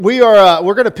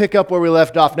We're going to pick up where we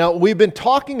left off. Now, we've been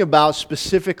talking about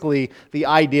specifically the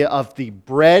idea of the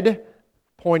bread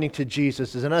pointing to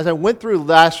Jesus. And as I went through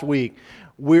last week,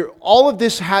 all of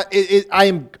this,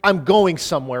 I'm going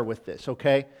somewhere with this,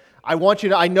 okay? I want you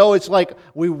to, I know it's like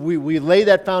we lay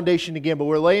that foundation again, but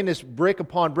we're laying this brick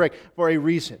upon brick for a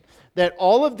reason. That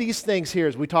all of these things here,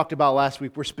 as we talked about last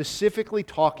week, we're specifically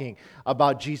talking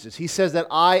about Jesus. He says that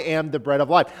I am the bread of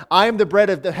life. I am the bread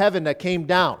of the heaven that came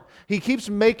down. He keeps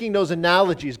making those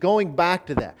analogies, going back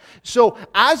to that. So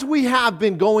as we have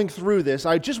been going through this,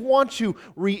 I just want to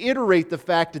reiterate the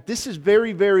fact that this is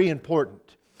very, very important.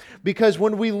 Because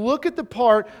when we look at the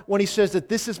part when he says that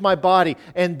this is my body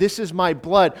and this is my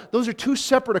blood, those are two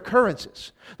separate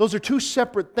occurrences. Those are two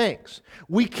separate things.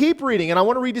 We keep reading, and I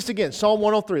want to read this again, Psalm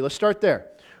 103. Let's start there.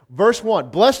 Verse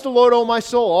 1, bless the Lord, O my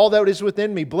soul, all that is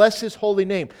within me. Bless His holy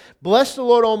name. Bless the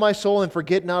Lord, O my soul, and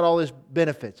forget not all His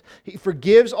benefits. He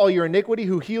forgives all your iniquity,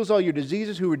 who heals all your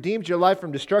diseases, who redeems your life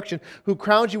from destruction, who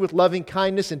crowns you with loving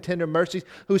kindness and tender mercies,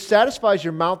 who satisfies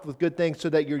your mouth with good things so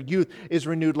that your youth is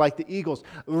renewed like the eagles.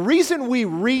 The reason we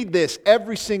read this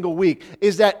every single week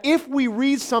is that if we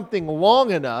read something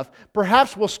long enough,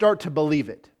 perhaps we'll start to believe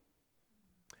it.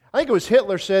 I think it was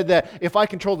Hitler said that if I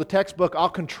control the textbook, I'll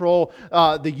control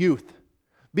the youth.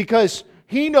 Because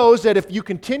he knows that if you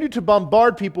continue to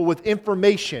bombard people with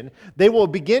information, they will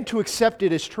begin to accept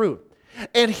it as truth.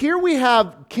 And here we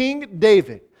have King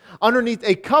David underneath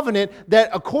a covenant that,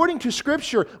 according to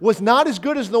Scripture, was not as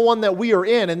good as the one that we are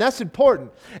in, and that's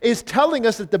important, is telling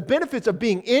us that the benefits of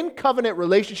being in covenant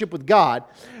relationship with God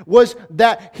was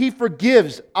that He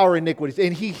forgives our iniquities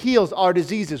and He heals our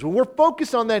diseases. When we're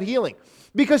focused on that healing,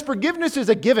 because forgiveness is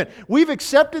a given. We've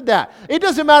accepted that. It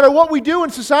doesn't matter what we do in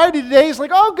society today. It's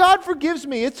like, oh, God forgives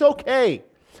me. It's okay.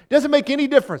 It doesn't make any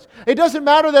difference. It doesn't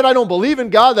matter that I don't believe in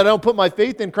God, that I don't put my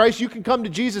faith in Christ. You can come to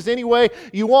Jesus any way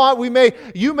you want.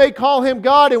 You may call Him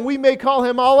God and we may call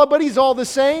Him Allah, but He's all the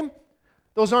same.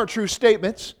 Those aren't true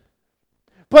statements.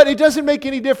 But it doesn't make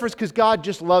any difference because God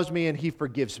just loves me and He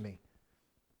forgives me.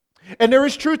 And there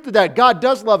is truth to that. God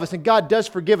does love us and God does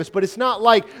forgive us, but it's not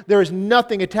like there is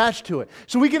nothing attached to it.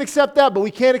 So we can accept that, but we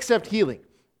can't accept healing.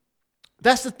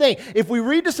 That's the thing. If we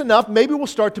read this enough, maybe we'll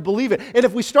start to believe it. And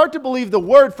if we start to believe the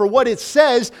Word for what it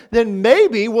says, then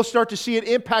maybe we'll start to see it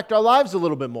impact our lives a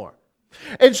little bit more.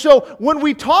 And so when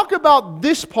we talk about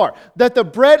this part, that the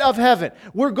bread of heaven,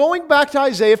 we're going back to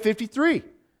Isaiah 53.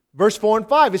 Verse 4 and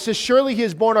 5, it says, surely He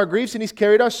has borne our griefs and He's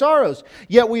carried our sorrows.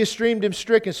 Yet we esteemed Him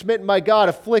stricken, smitten by God,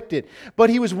 afflicted. But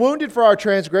He was wounded for our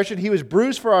transgression, He was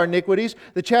bruised for our iniquities.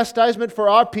 The chastisement for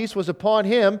our peace was upon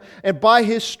Him, and by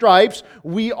His stripes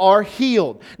we are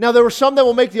healed. Now there were some that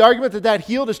will make the argument that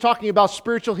healed is talking about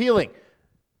spiritual healing.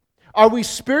 Are we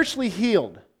spiritually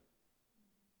healed?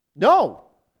 No.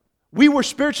 We were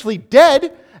spiritually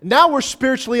dead, now we're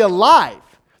spiritually alive.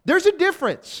 There's a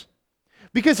difference.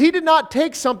 Because He did not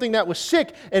take something that was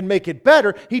sick and make it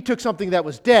better. He took something that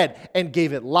was dead and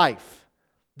gave it life.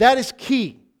 That is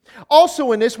key.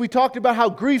 Also in this, we talked about how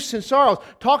griefs and sorrows,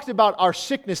 talked about our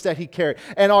sickness that He carried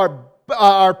and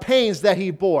our pains that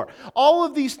He bore. All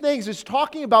of these things is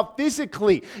talking about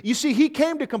physically. You see, He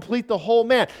came to complete the whole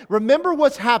man. Remember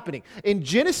what's happening. In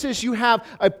Genesis, you have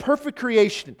a perfect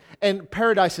creation and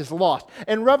paradise is lost.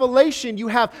 In Revelation, you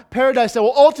have paradise that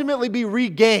will ultimately be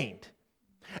regained.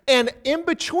 And in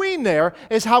between there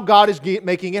is how God is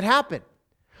making it happen.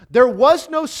 There was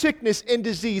no sickness and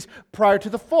disease prior to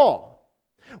the fall.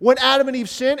 When Adam and Eve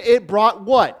sinned, it brought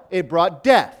what? It brought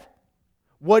death.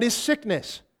 What is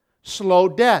sickness? Slow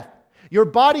death. Your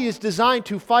body is designed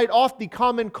to fight off the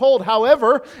common cold.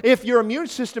 However, if your immune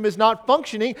system is not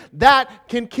functioning, that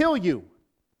can kill you.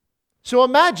 So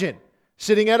imagine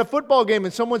sitting at a football game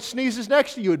and someone sneezes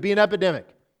next to you. It'd be an epidemic.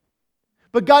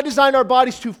 But God designed our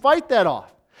bodies to fight that off.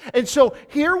 And so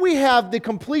here we have the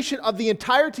completion of the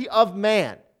entirety of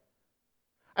man.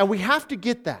 And we have to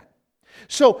get that.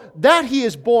 So that He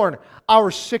has borne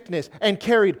our sickness and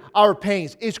carried our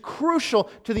pains is crucial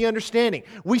to the understanding.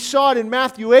 We saw it in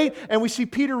Matthew 8 and we see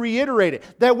Peter reiterate it,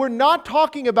 that we're not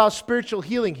talking about spiritual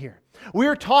healing here.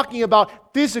 We're talking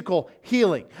about physical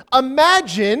healing.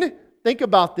 Imagine, think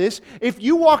about this, if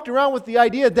you walked around with the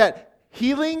idea that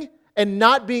healing and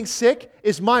not being sick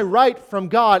is my right from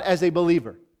God as a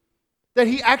believer. That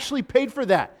He actually paid for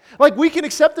that. Like we can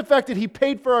accept the fact that He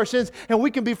paid for our sins and we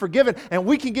can be forgiven and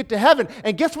we can get to heaven.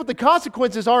 And guess what the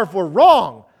consequences are if we're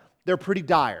wrong? They're pretty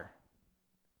dire.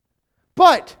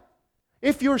 But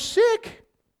if you're sick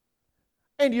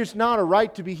and it's not a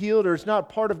right to be healed or it's not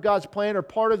part of God's plan or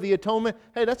part of the atonement,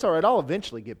 hey, that's all right. I'll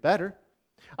eventually get better.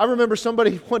 I remember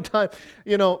somebody one time,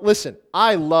 listen,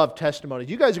 I love testimonies.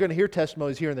 You guys are going to hear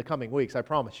testimonies here in the coming weeks, I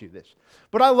promise you this.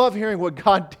 But I love hearing what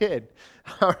God did,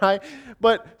 all right?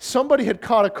 But somebody had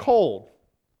caught a cold.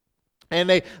 And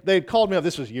they called me up,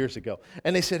 this was years ago,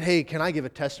 and they said, hey, can I give a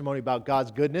testimony about God's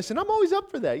goodness? And I'm always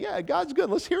up for that. Yeah, God's good.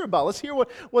 Let's hear about it. Let's hear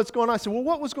what's going on. I said, well,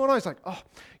 what was going on? He's like, oh,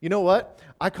 you know what?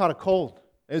 I caught a cold.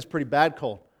 It was a pretty bad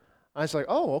cold. I was like,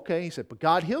 oh, okay. He said, but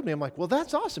God healed me. I'm like, well,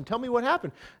 that's awesome. Tell me what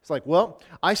happened. It's like, well,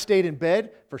 I stayed in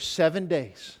bed for 7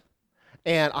 days,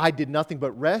 and I did nothing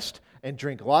but rest and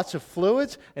drink lots of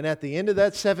fluids, and at the end of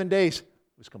that 7 days, it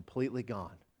was completely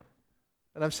gone.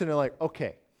 And I'm sitting there like,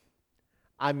 okay.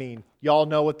 I mean, y'all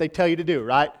know what they tell you to do,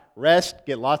 right? Rest,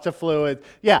 get lots of fluids.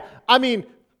 Yeah, I mean,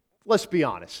 let's be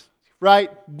honest, right?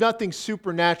 Nothing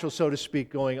supernatural, so to speak,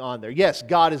 going on there. Yes,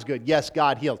 God is good. Yes,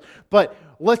 God heals. But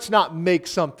let's not make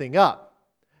something up.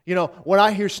 When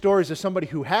I hear stories of somebody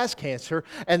who has cancer,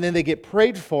 and then they get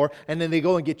prayed for, and then they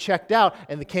go and get checked out,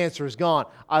 and the cancer is gone,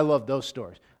 I love those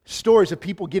stories. Stories of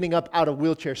people getting up out of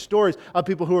wheelchairs. Stories of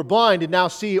people who were blind and now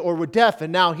see, or were deaf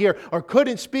and now hear, or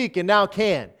couldn't speak and now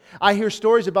can. I hear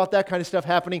stories about that kind of stuff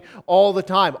happening all the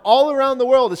time. All around the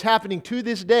world is happening to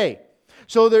this day.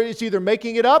 So it's either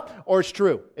making it up or it's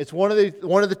true. It's one of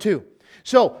the two.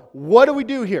 So what do we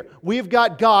do here? We've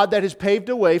got God that has paved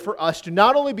a way for us to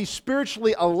not only be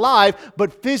spiritually alive,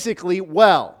 but physically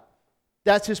well.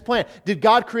 That's His plan. Did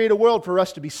God create a world for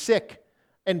us to be sick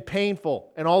and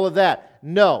painful and all of that?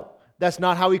 No. That's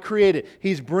not how He created.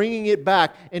 He's bringing it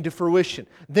back into fruition.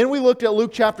 Then we looked at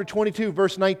Luke chapter 22,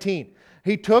 verse 19.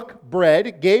 He took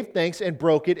bread, gave thanks, and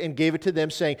broke it, and gave it to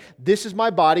them, saying, this is my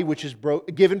body, which is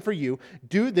given for you.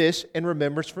 Do this in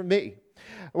remembrance for me.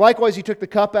 Likewise, He took the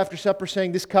cup after supper,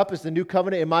 saying, this cup is the new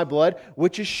covenant in my blood,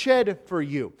 which is shed for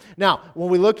you. Now, when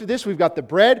we looked at this, we've got the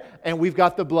bread and we've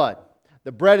got the blood.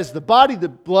 The bread is the body, the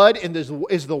blood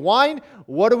is the wine.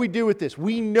 What do we do with this?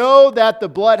 We know that the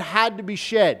blood had to be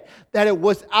shed, that it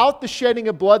without the shedding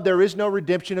of blood, there is no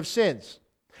redemption of sins.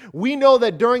 We know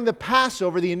that during the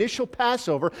Passover, the initial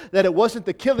Passover, that it wasn't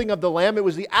the killing of the lamb, it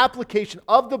was the application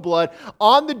of the blood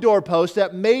on the doorpost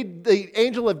that made the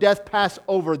angel of death pass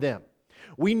over them.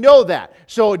 We know that.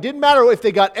 So it didn't matter if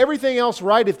they got everything else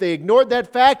right, if they ignored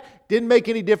that fact, didn't make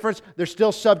any difference, they're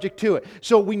still subject to it.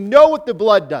 So we know what the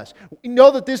blood does. We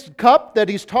know that this cup that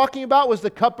he's talking about was the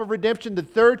cup of redemption, the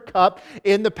third cup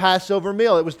in the Passover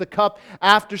meal. It was the cup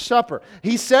after supper.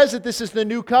 He says that this is the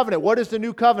new covenant. What is the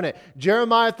new covenant?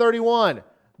 Jeremiah 31.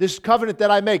 This covenant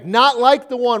that I make, not like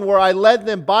the one where I led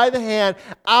them by the hand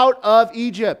out of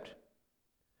Egypt.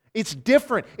 It's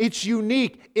different. It's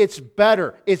unique. It's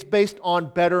better. It's based on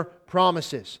better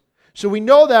promises. So we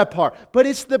know that part. But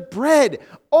it's the bread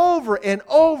over and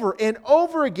over and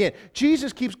over again.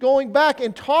 Jesus keeps going back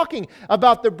and talking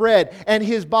about the bread and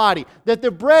His body. That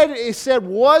the bread, it said,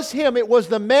 was Him. It was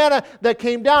the manna that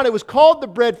came down. It was called the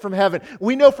bread from heaven.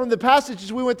 We know from the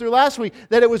passages we went through last week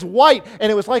that it was white and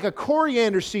it was like a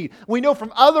coriander seed. We know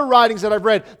from other writings that I've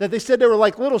read that they said there were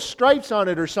like little stripes on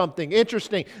it or something.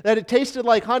 Interesting. That it tasted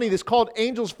like honey. This called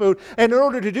angel's food. And in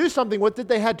order to do something with it,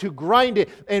 they had to grind it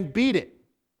and beat it.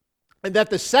 And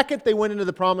that the second they went into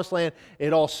the promised land,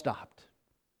 it all stopped.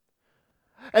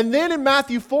 And then in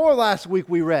Matthew 4 last week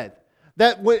we read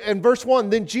that in verse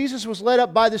 1, then Jesus was led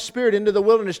up by the Spirit into the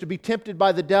wilderness to be tempted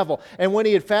by the devil. And when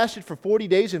He had fasted for 40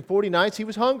 days and 40 nights, He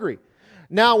was hungry.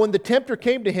 Now when the tempter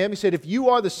came to Him, He said, if you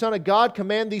are the Son of God,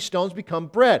 command these stones become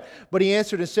bread. But He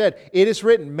answered and said, it is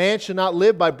written, man shall not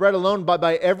live by bread alone, but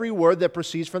by every word that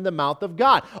proceeds from the mouth of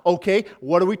God. Okay,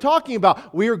 what are we talking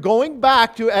about? We are going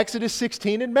back to Exodus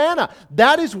 16 and manna.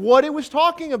 That is what it was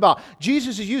talking about.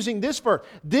 Jesus is using this verse.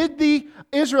 Did the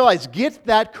Israelites get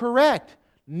that correct?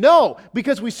 No,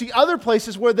 because we see other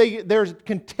places where there's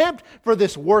contempt for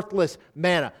this worthless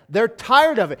manna. They're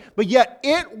tired of it, but yet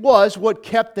it was what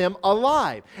kept them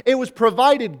alive. It was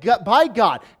provided by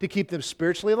God to keep them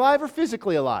spiritually alive or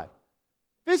physically alive.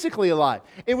 Physically alive.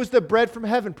 It was the bread from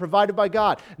heaven provided by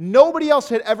God. Nobody else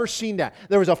had ever seen that.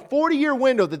 There was a 40-year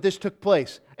window that this took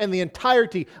place in the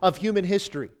entirety of human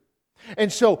history.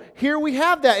 And so here we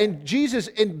have that, and Jesus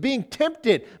in being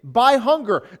tempted by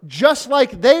hunger just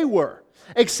like they were.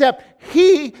 Except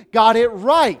He got it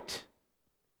right.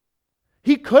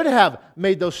 He could have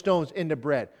made those stones into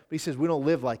bread. But He says we don't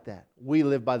live like that. We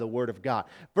live by the Word of God.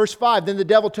 Verse 5, then the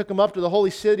devil took Him up to the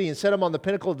holy city and set Him on the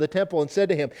pinnacle of the temple and said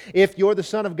to Him, if you're the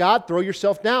Son of God, throw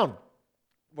yourself down.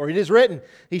 For it is written,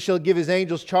 He shall give His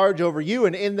angels charge over you,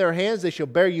 and in their hands they shall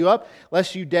bear you up,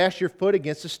 lest you dash your foot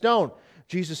against a stone.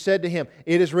 Jesus said to him,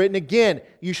 it is written again,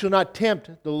 you shall not tempt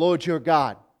the Lord your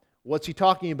God. What's he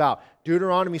talking about?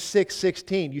 Deuteronomy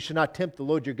 6:16. You should not tempt the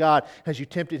Lord your God as you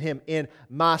tempted him in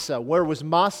Massah. Where was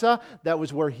Massah? That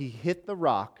was where he hit the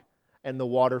rock and the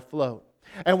water flowed.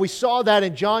 And we saw that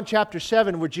in John chapter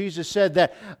 7 where Jesus said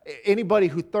that anybody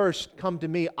who thirsts, come to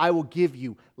me, I will give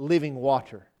you living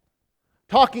water.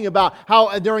 Talking about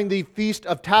how during the Feast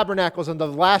of Tabernacles on the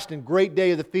last and great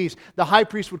day of the feast, the high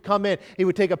priest would come in, he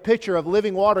would take a pitcher of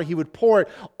living water, he would pour it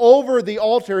over the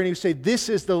altar and he would say, this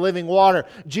is the living water.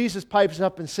 Jesus pipes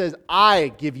up and says,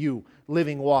 I give you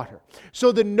living water.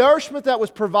 So the nourishment that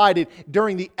was provided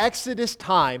during the Exodus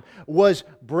time was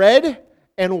bread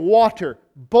and water,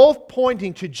 both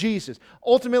pointing to Jesus.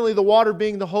 Ultimately, the water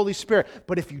being the Holy Spirit.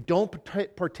 But if you don't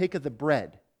partake of the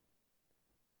bread,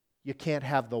 you can't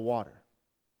have the water.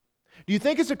 Do you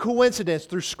think it's a coincidence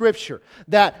through Scripture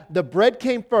that the bread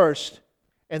came first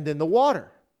and then the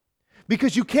water?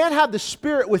 Because you can't have the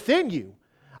Spirit within you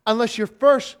unless you're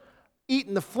first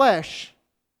eating the flesh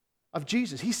of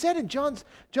Jesus. He said in John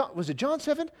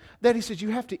 7? That he says, you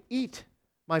have to eat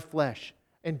my flesh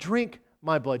and drink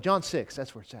my blood. John 6,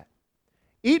 that's where it's at.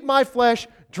 Eat my flesh,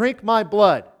 drink my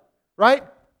blood. Right?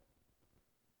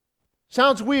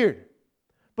 Sounds weird.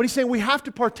 But he's saying we have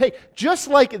to partake just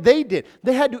like they did.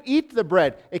 They had to eat the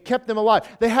bread. It kept them alive.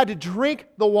 They had to drink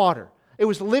the water. It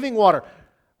was living water.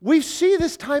 We see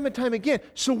this time and time again.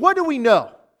 So what do we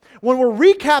know? When we're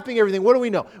recapping everything, what do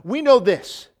we know? We know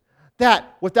this,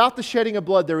 that without the shedding of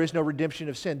blood, there is no redemption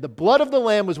of sin. The blood of the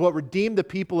Lamb was what redeemed the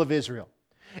people of Israel.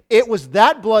 It was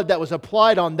that blood that was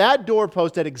applied on that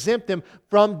doorpost that exempted them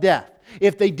from death.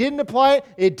 If they didn't apply it,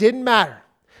 it didn't matter.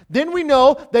 Then we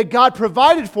know that God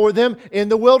provided for them in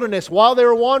the wilderness while they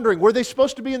were wandering. Were they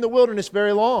supposed to be in the wilderness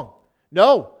very long?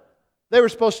 No. They were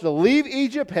supposed to leave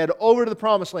Egypt, head over to the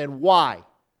Promised Land. Why?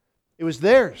 It was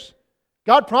theirs.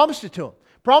 God promised it to them.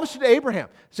 Promised it to Abraham.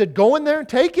 Said, go in there and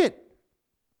take it.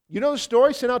 You know the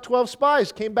story? Sent out 12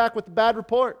 spies, came back with a bad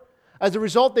report. As a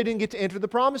result, they didn't get to enter the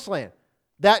Promised Land.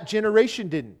 That generation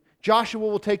didn't. Joshua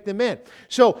will take them in.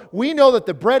 So we know that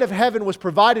the bread of heaven was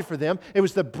provided for them. It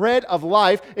was the bread of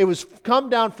life. It was come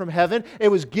down from heaven. It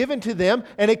was given to them,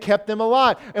 and it kept them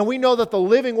alive. And we know that the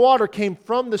living water came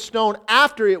from the stone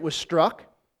after it was struck.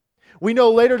 We know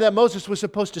later that Moses was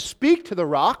supposed to speak to the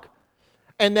rock,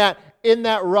 and that in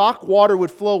that rock, water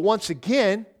would flow once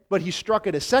again, but he struck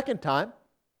it a second time.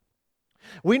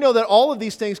 We know that all of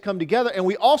these things come together, and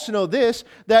we also know this,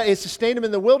 that it sustained them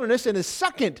in the wilderness, and the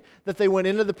second that they went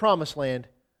into the Promised Land,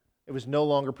 it was no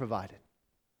longer provided.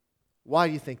 Why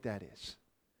do you think that is?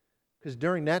 Because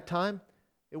during that time,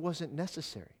 it wasn't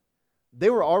necessary.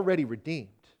 They were already redeemed,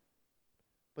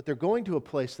 but they're going to a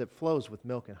place that flows with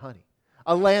milk and honey,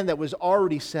 a land that was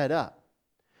already set up.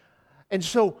 And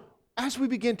so, as we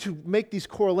begin to make these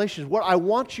correlations, what I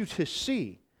want you to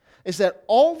see is that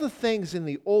all the things in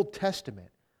the Old Testament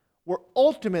were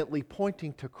ultimately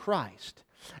pointing to Christ.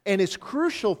 And it's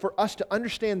crucial for us to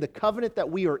understand the covenant that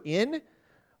we are in.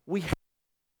 We have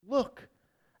to look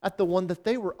at the one that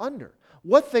they were under,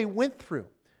 what they went through.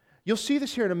 You'll see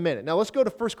this here in a minute. Now let's go to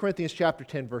 1 Corinthians chapter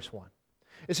 10, verse 1.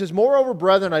 It says, moreover,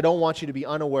 brethren, I don't want you to be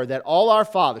unaware that all our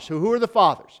fathers, so who are the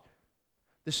fathers?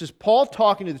 This is Paul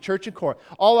talking to the church in Corinth.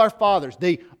 All our fathers,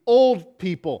 the old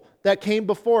people that came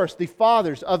before us, the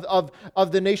fathers of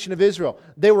the nation of Israel,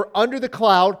 they were under the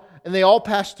cloud and they all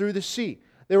passed through the sea.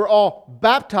 They were all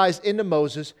baptized into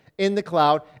Moses in the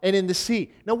cloud and in the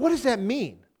sea. Now, what does that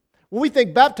mean? When we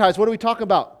think baptized, what are we talking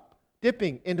about?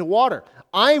 Dipping into water.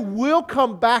 I will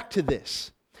come back to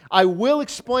this. I will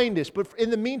explain this. But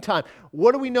in the meantime,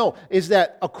 what do we know is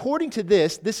that according to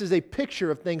this is a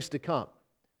picture of things to come.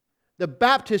 The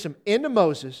baptism into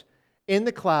Moses, in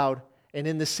the cloud, and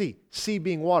in the sea. Sea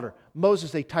being water.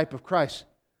 Moses, a type of Christ.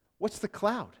 What's the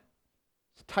cloud?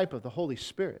 It's a type of the Holy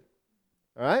Spirit.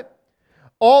 All right?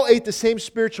 All ate the same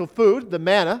spiritual food, the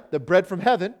manna, the bread from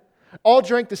heaven. All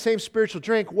drank the same spiritual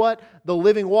drink. What? The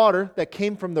living water that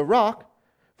came from the rock.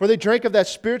 For they drank of that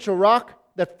spiritual rock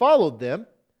that followed them,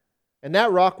 and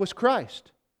that rock was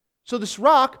Christ. So this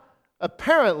rock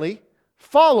apparently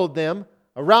followed them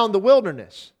around the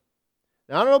wilderness.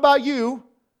 Now, I don't know about you,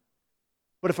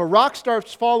 but if a rock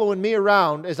starts following me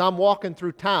around as I'm walking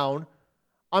through town,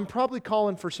 I'm probably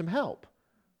calling for some help.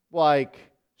 Like,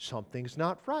 something's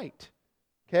not right.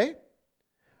 Okay?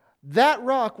 That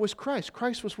rock was Christ.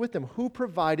 Christ was with them. Who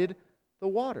provided the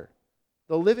water?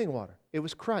 The living water. It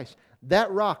was Christ.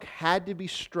 That rock had to be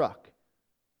struck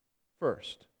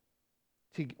first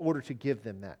in order to give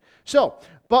them that. So,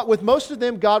 but with most of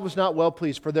them, God was not well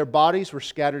pleased, for their bodies were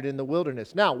scattered in the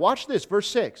wilderness. Now, watch this, verse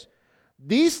 6.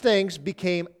 These things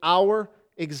became our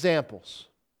examples,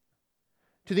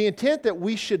 to the intent that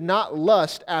we should not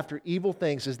lust after evil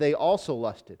things as they also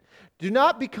lusted. Do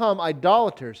not become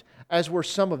idolaters as were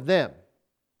some of them.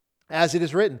 As it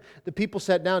is written, the people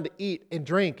sat down to eat and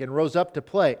drink and rose up to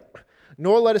play.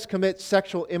 Nor let us commit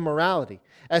sexual immorality,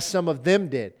 as some of them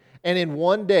did. And in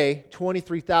one day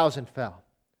 23,000 fell.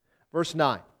 Verse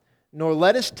 9, nor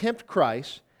let us tempt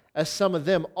Christ, as some of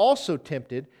them also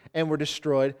tempted and were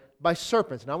destroyed by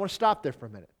serpents. And I want to stop there for a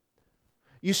minute.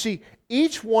 You see,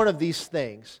 each one of these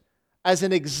things, as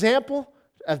an example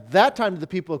at that time to the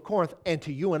people of Corinth and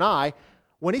to you and I,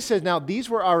 when he says, now these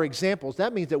were our examples,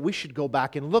 that means that we should go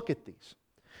back and look at these.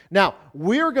 Now,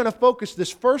 we're going to focus this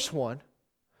first one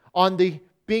on the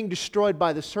being destroyed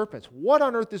by the serpents. What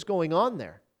on earth is going on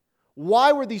there?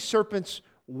 Why were these serpents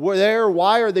there?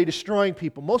 Why are they destroying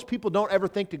people? Most people don't ever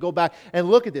think to go back and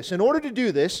look at this. In order to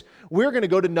do this, we're going to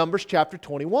go to Numbers chapter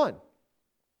 21.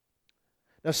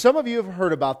 Now, some of you have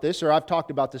heard about this, or I've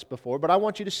talked about this before, but I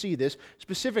want you to see this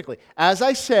specifically. As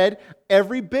I said,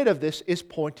 every bit of this is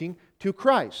pointing to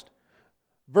Christ.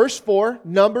 Verse 4,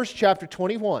 Numbers chapter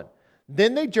 21.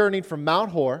 Then they journeyed from Mount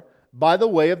Hor by the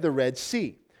way of the Red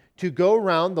Sea to go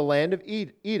around the land of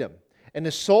Edom. And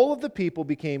the soul of the people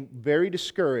became very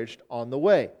discouraged on the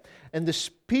way. And the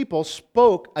people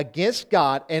spoke against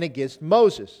God and against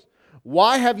Moses.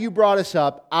 Why have you brought us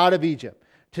up out of Egypt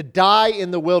to die in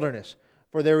the wilderness?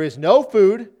 For there is no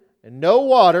food and no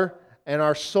water, and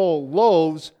our soul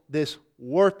loathes this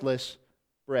worthless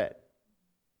bread.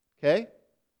 Okay?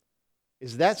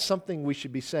 Is that something we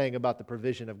should be saying about the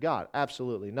provision of God?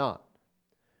 Absolutely not.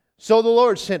 So the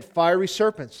Lord sent fiery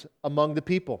serpents among the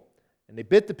people, and they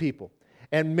bit the people,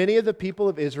 and many of the people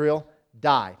of Israel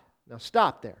died. Now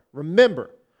stop there. Remember,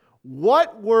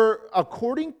 what were,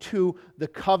 according to the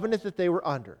covenant that they were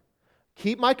under,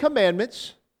 keep my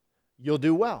commandments, you'll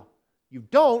do well. You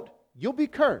don't, you'll be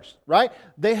cursed, right?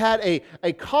 They had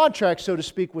a contract, so to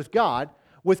speak, with God,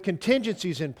 with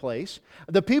contingencies in place.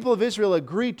 The people of Israel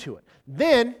agreed to it.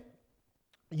 Then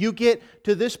you get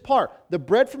to this part. The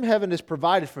bread from heaven is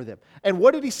provided for them. And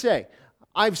what did he say?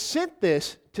 I've sent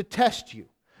this to test you,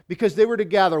 because they were to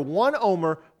gather 1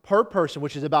 omer per person,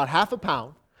 which is about half a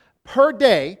pound, per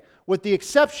day, with the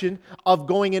exception of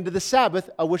going into the Sabbath,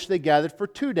 of which they gathered for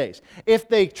 2 days. If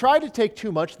they tried to take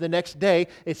too much, the next day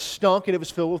it stunk and it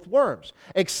was filled with worms,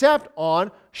 except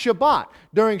on Shabbat.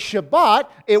 During Shabbat,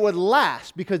 it would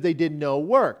last because they did no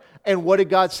work. And what did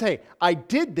God say? I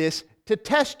did this to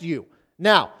test you.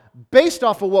 Now, based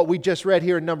off of what we just read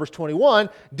here in Numbers 21,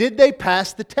 did they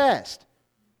pass the test?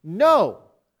 No.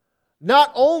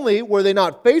 Not only were they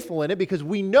not faithful in it, because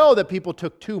we know that people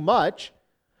took too much,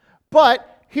 but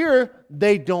here,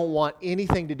 they don't want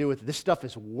anything to do with it. This stuff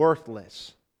is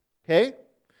worthless. Okay?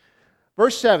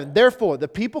 Verse 7, therefore, the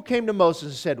people came to Moses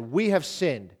and said, we have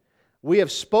sinned. We have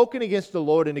spoken against the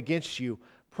Lord and against you.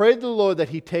 Pray to the Lord that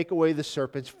he take away the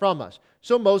serpents from us.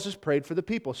 So Moses prayed for the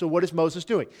people. So what is Moses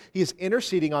doing? He is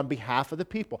interceding on behalf of the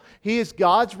people. He is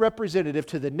God's representative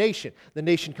to the nation. The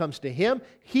nation comes to him.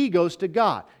 He goes to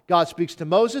God. God speaks to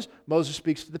Moses. Moses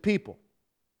speaks to the people.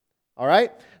 All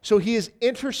right? So he is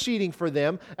interceding for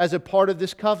them as a part of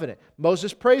this covenant.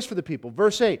 Moses prays for the people.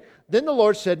 Verse 8, then the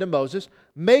Lord said to Moses,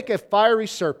 make a fiery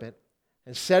serpent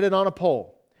and set it on a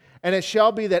pole. And it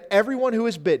shall be that everyone who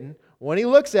is bitten, when he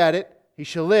looks at it, he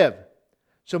shall live.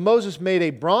 So Moses made a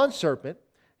bronze serpent.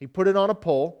 He put it on a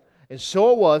pole. And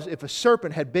so it was, if a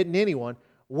serpent had bitten anyone,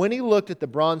 when he looked at the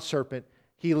bronze serpent,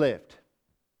 he lived.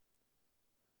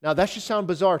 Now that should sound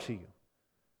bizarre to you.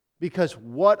 Because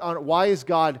why is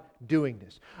God doing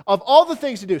this? Of all the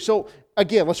things to do. So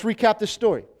again, let's recap this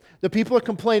story. The people are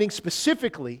complaining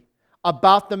specifically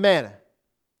about the manna.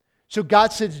 So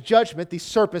God sends judgment, these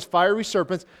serpents, fiery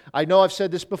serpents. I know I've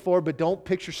said this before, but don't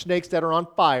picture snakes that are on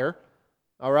fire.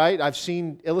 All right? I've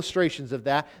seen illustrations of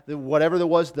that. Whatever there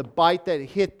was, the bite that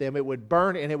hit them, it would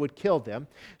burn and it would kill them.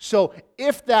 So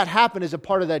if that happened as a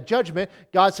part of that judgment,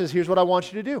 God says, here's what I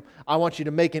want you to do. I want you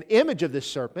to make an image of this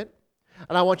serpent.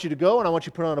 And I want you to go and I want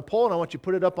you to put it on a pole and I want you to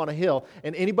put it up on a hill.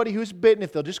 And anybody who's bitten,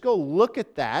 if they'll just go look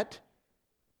at that,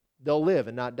 they'll live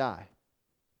and not die.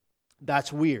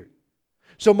 That's weird.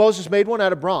 So Moses made one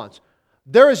out of bronze.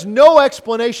 There is no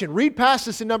explanation. Read past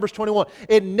this in Numbers 21.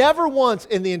 It never once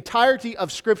in the entirety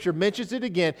of Scripture mentions it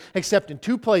again except in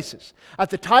 2 places. At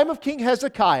the time of King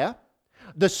Hezekiah,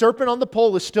 the serpent on the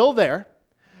pole is still there.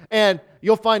 And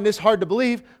you'll find this hard to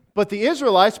believe, but the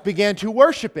Israelites began to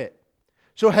worship it.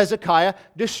 So Hezekiah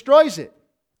destroys it.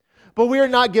 But we are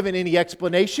not given any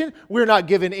explanation. We're not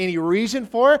given any reason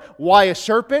for it. Why a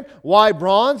serpent? Why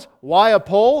bronze? Why a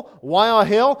pole? Why a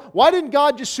hill? Why didn't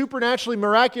God just supernaturally,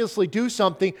 miraculously do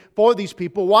something for these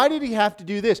people? Why did He have to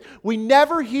do this? We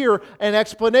never hear an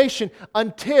explanation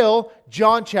until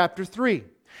John chapter 3.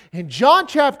 In John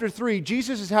chapter 3,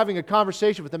 Jesus is having a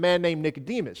conversation with a man named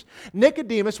Nicodemus.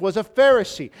 Nicodemus was a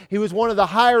Pharisee. He was one of the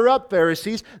higher up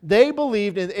Pharisees. They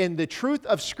believed in the truth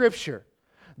of Scripture.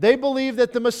 They believed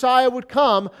that the Messiah would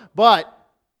come, but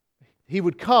He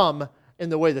would come in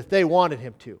the way that they wanted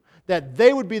Him to. That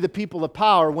they would be the people of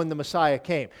power when the Messiah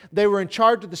came. They were in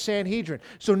charge of the Sanhedrin.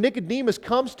 So Nicodemus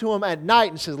comes to him at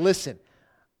night and says, listen,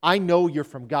 I know you're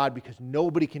from God because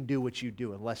nobody can do what you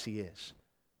do unless He is.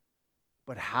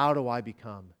 But how do I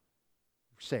become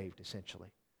saved, essentially?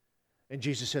 And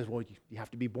Jesus says, well, you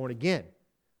have to be born again.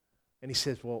 And He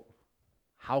says, well,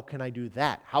 how can I do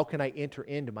that? How can I enter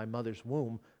into my mother's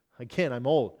womb? Again, I'm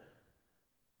old.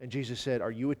 And Jesus said,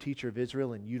 are you a teacher of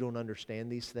Israel and you don't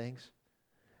understand these things?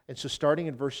 And so starting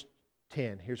in verse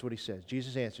 10, here's what He says.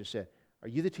 Jesus answered, said, are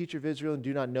you the teacher of Israel and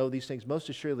do not know these things? Most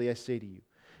assuredly I say to you,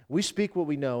 we speak what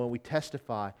we know and we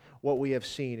testify what we have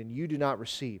seen, and you do not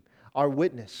receive our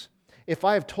witness. If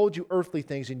I have told you earthly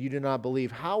things and you do not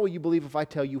believe, how will you believe if I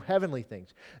tell you heavenly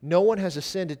things? No one has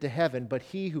ascended to heaven but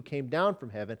He who came down from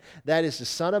heaven, that is the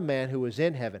Son of Man who is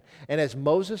in heaven. And as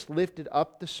Moses lifted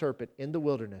up the serpent in the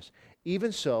wilderness,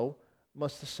 even so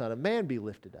must the Son of Man be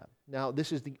lifted up. Now,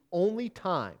 this is the only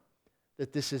time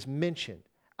that this is mentioned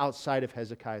outside of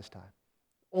Hezekiah's time.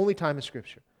 Only time in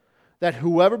Scripture. That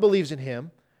whoever believes in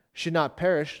Him should not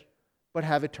perish but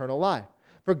have eternal life.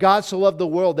 For God so loved the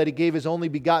world that He gave His only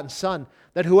begotten Son,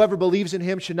 that whoever believes in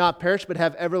Him should not perish but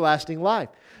have everlasting life.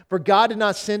 For God did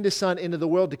not send His Son into the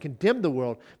world to condemn the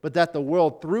world, but that the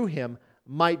world through Him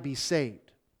might be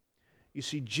saved. You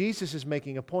see, Jesus is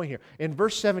making a point here. In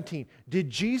verse 17,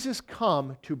 did Jesus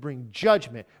come to bring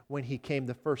judgment when He came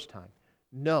the first time?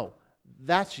 No,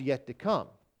 that's yet to come.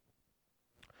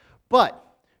 But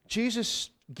Jesus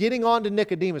getting on to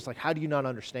Nicodemus, like, how do you not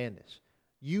understand this?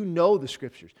 You know the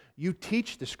Scriptures. You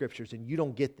teach the Scriptures, and you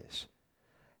don't get this.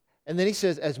 And then He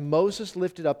says, as Moses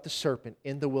lifted up the serpent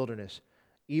in the wilderness,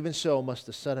 even so must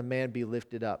the Son of Man be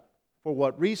lifted up. For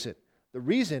what reason? The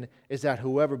reason is that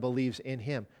whoever believes in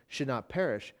Him should not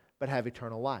perish, but have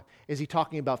eternal life. Is He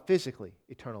talking about physically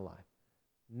eternal life?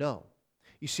 No.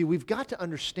 You see, we've got to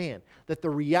understand that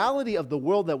the reality of the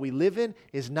world that we live in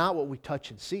is not what we touch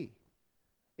and see.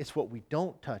 It's what we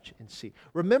don't touch and see.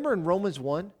 Remember in Romans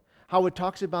 1, how it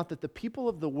talks about that the people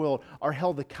of the world are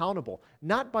held accountable,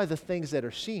 not by the things that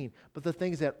are seen, but the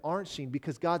things that aren't seen,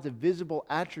 because God's invisible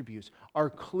attributes are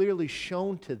clearly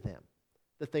shown to them,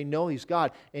 that they know He's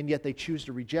God, and yet they choose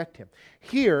to reject Him.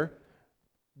 Here,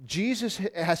 Jesus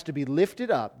has to be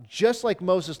lifted up, just like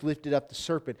Moses lifted up the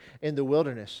serpent in the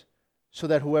wilderness, so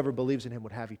that whoever believes in Him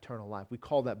would have eternal life. We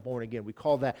call that born again. We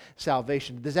call that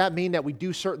salvation. Does that mean that we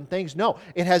do certain things? No.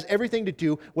 It has everything to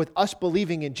do with us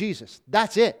believing in Jesus.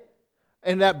 That's it.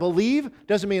 And that believe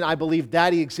doesn't mean I believe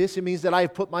that He exists. It means that I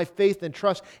have put my faith and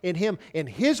trust in Him, in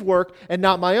His work, and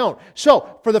not my own.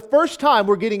 So, for the first time,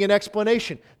 we're getting an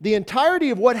explanation. The entirety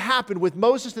of what happened with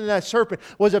Moses and that serpent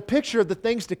was a picture of the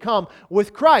things to come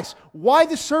with Christ. Why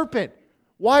the serpent?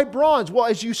 Why bronze? Well,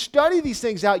 as you study these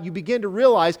things out, you begin to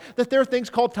realize that there are things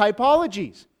called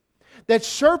typologies. That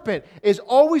serpent is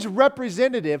always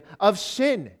representative of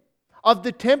sin, of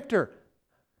the tempter.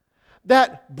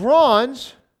 That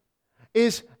bronze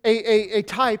is a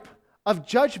type of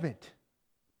judgment.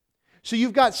 So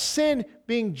you've got sin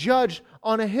being judged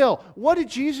on a hill. What did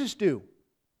Jesus do?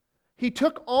 He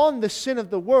took on the sin of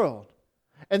the world,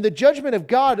 and the judgment of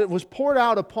God was poured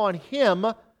out upon Him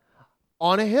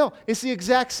on a hill. It's the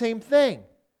exact same thing.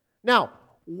 Now,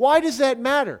 why does that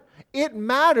matter? It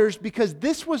matters because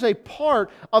this was a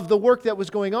part of the work that was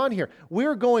going on here.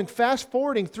 We're going fast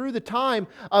forwarding through the time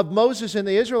of Moses and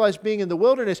the Israelites being in the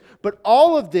wilderness, but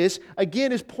all of this,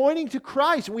 again, is pointing to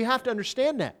Christ. We have to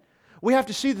understand that. We have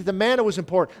to see that the manna was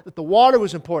important, that the water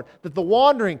was important, that the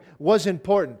wandering was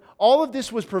important. All of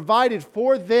this was provided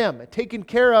for them, taken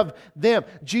care of them.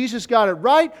 Jesus got it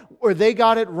right or they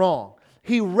got it wrong.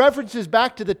 He references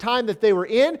back to the time that they were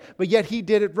in, but yet He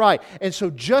did it right. And so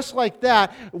just like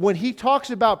that, when He talks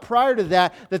about prior to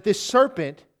that, that this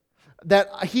serpent,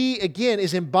 that He, again,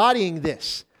 is embodying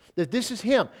this, that this is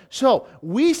Him. So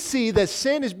we see that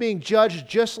sin is being judged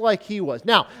just like He was.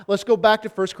 Now, let's go back to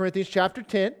 1 Corinthians chapter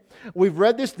 10. We've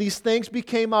read this. These things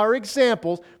became our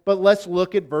examples, but let's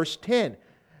look at verse 10.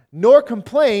 Nor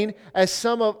complain, as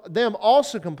some of them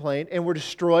also complained and were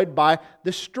destroyed by the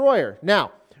destroyer.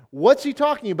 Now, what's he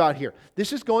talking about here?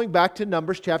 This is going back to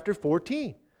Numbers chapter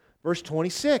 14. Verse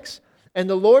 26, and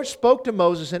the Lord spoke to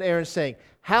Moses and Aaron, saying,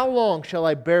 how long shall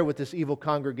I bear with this evil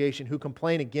congregation who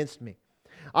complain against me?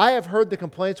 I have heard the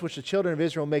complaints which the children of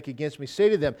Israel make against me. Say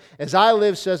to them, as I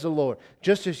live, says the Lord,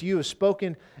 just as you have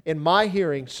spoken in my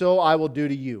hearing, so I will do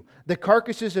to you. The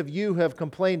carcasses of you who have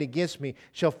complained against me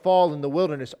shall fall in the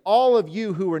wilderness. All of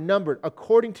you who were numbered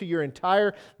according to your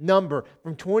entire number,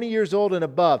 from 20 years old and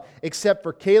above, except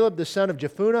for Caleb the son of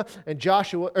Jephunneh and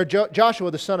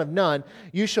Joshua the son of Nun,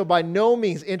 you shall by no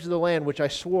means enter the land which I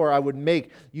swore I would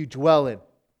make you dwell in.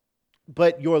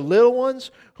 But your little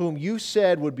ones, whom you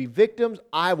said would be victims,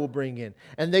 I will bring in,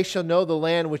 and they shall know the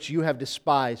land which you have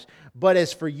despised. But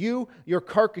as for you, your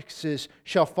carcasses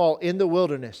shall fall in the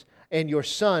wilderness, and your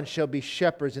sons shall be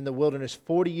shepherds in the wilderness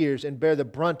 40 years, and bear the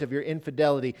brunt of your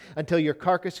infidelity, until your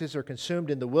carcasses are consumed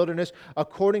in the wilderness,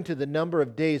 according to the number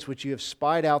of days which you have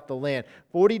spied out the land.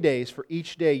 40 days, for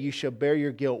each day you shall bear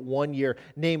your guilt 1 year,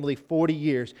 namely 40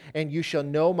 years, and you shall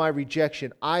know my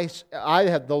rejection. I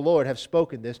have the Lord have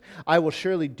spoken this. I will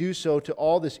surely do so to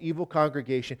all this evil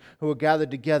congregation who are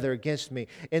gathered together against me.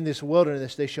 In this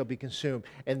wilderness they shall be consumed,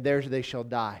 and there they shall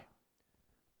die.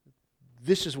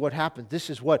 This is what happens.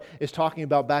 This is what is talking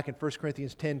about back in 1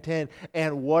 Corinthians 10:10.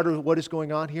 And what is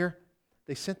going on here?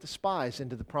 They sent the spies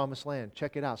into the promised land.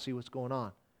 Check it out. See what's going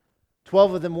on.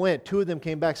 12 of them went. 2 of them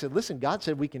came back and said, listen, God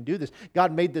said we can do this.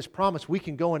 God made this promise. We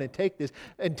can go in and take this.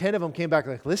 And 10 of them came back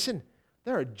like, listen,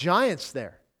 there are giants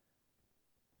there.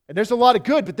 And there's a lot of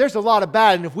good, but there's a lot of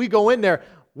bad. And if we go in there,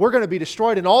 we're going to be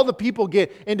destroyed. And all the people get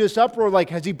into this uproar like,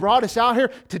 has He brought us out here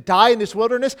to die in this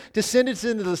wilderness, to send us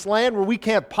into this land where we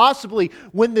can't possibly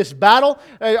win this battle?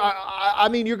 I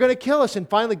mean, you're going to kill us. And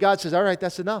finally God says, all right,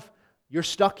 that's enough. You're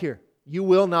stuck here. You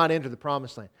will not enter the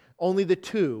promised land. Only the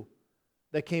 2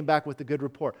 that came back with the good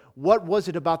report. What was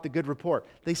it about the good report?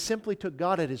 They simply took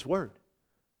God at His word.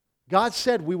 God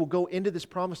said we will go into this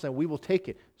promised land. We will take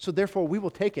it. So therefore we will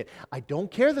take it. I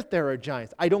don't care that there are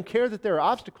giants. I don't care that there are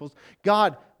obstacles.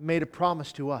 God made a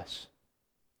promise to us.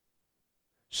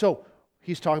 So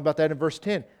He's talking about that in verse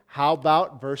 10. How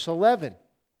about verse 11?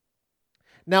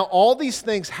 Now all these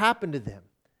things happened to them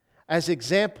as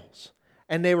examples,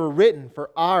 and they were written for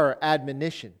our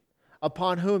admonition,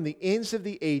 upon whom the ends of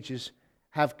the ages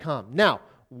have come. Now,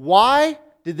 why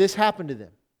did this happen to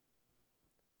them?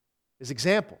 As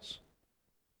examples.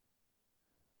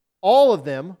 All of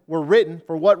them were written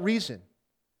for what reason?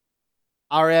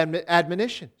 Our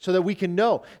admonition, so that we can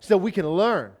know, so that we can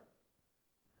learn,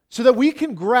 so that we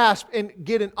can grasp and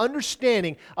get an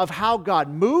understanding of how God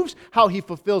moves, how He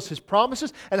fulfills His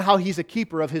promises, and how He's a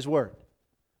keeper of His word.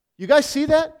 You guys see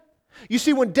that? You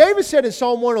see, when David said in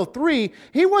Psalm 103,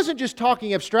 he wasn't just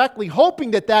talking abstractly,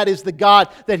 hoping that that is the God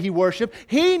that he worshiped.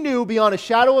 He knew beyond a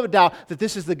shadow of a doubt that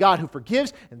this is the God who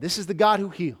forgives and this is the God who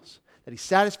heals. That He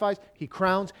satisfies, He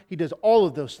crowns, He does all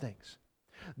of those things.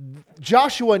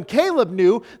 Joshua and Caleb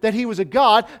knew that He was a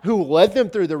God who led them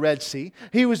through the Red Sea.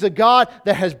 He was a God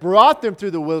that has brought them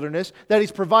through the wilderness, that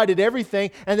He's provided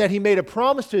everything, and that He made a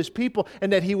promise to His people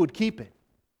and that He would keep it.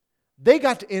 They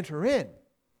got to enter in.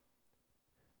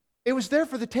 It was there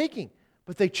for the taking,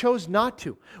 but they chose not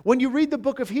to. When you read the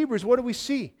book of Hebrews, what do we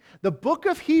see? The book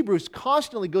of Hebrews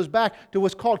constantly goes back to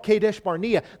what's called Kadesh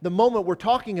Barnea, the moment we're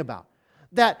talking about.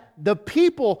 That the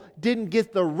people didn't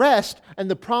get the rest and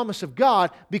the promise of God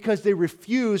because they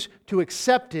refused to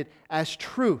accept it as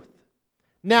truth.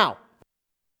 Now,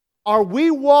 are we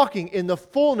walking in the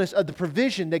fullness of the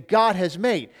provision that God has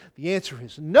made? The answer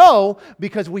is no,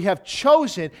 because we have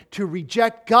chosen to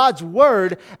reject God's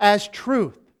word as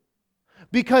truth.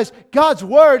 Because God's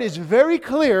word is very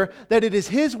clear that it is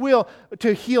His will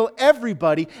to heal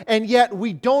everybody, and yet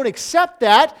we don't accept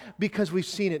that because we've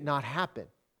seen it not happen.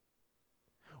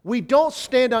 We don't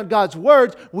stand on God's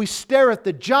words. We stare at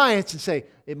the giants and say,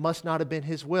 it must not have been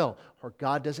His will, or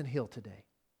God doesn't heal today.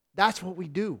 That's what we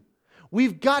do.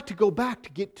 We've got to go back to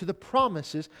get to the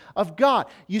promises of God.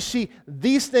 You see,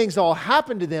 these things all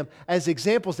happen to them as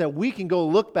examples that we can go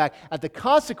look back at the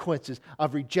consequences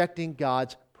of rejecting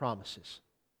God's promises.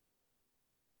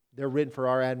 They're written for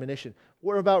our admonition.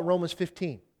 What about Romans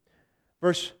 15?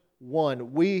 Verse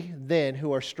 1, we then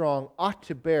who are strong ought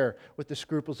to bear with the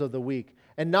scruples of the weak,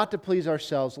 and not to please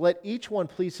ourselves. Let each one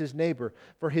please his neighbor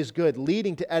for his good,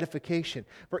 leading to edification.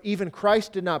 For even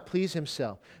Christ did not please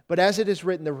Himself. But as it is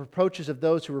written, the reproaches of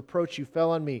those who reproach you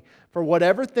fell on me. For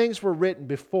whatever things were written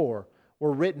before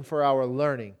were written for our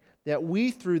learning, that we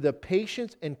through the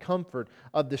patience and comfort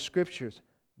of the Scriptures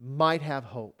might have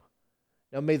hope.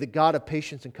 Now may the God of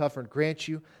patience and comfort grant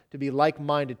you to be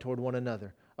like-minded toward one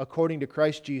another, according to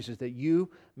Christ Jesus, that you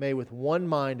may with one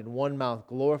mind and one mouth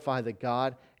glorify the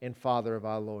God and Father of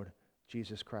our Lord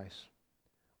Jesus Christ.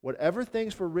 Whatever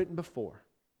things were written before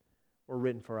were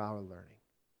written for our learning.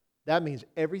 That means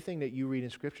everything that you read in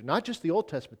Scripture, not just the Old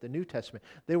Testament, the New Testament,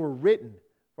 they were written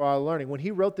for our learning. When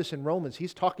he wrote this in Romans,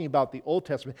 he's talking about the Old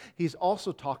Testament. He's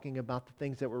also talking about the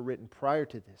things that were written prior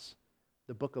to this,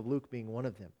 the book of Luke being one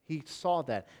of them. He saw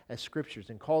that as Scriptures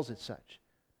and calls it such.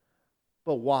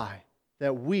 But why?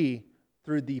 That we,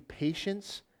 through the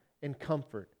patience and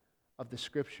comfort of the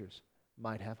Scriptures,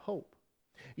 might have hope.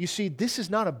 You see, this is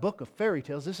not a book of fairy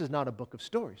tales. This is not a book of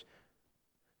stories.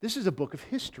 This is a book of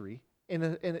history in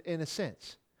a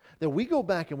sense. That we go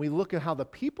back and we look at how the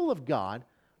people of God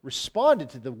responded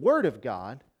to the Word of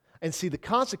God and see the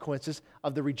consequences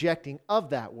of the rejecting of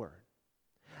that Word.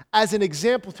 As an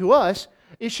example to us,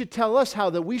 it should tell us how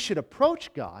that we should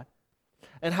approach God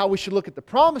and how we should look at the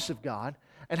promise of God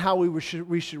and how we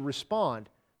should respond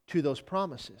to those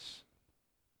promises.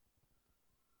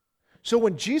 So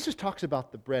when Jesus talks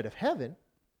about the bread of heaven,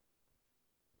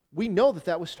 we know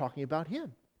that was talking about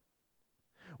Him.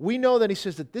 We know that He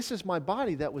says that this is my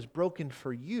body that was broken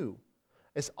for you.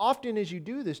 As often as you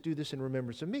do this in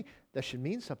remembrance of me. That should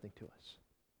mean something to us,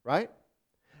 right?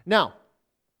 Now,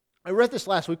 I read this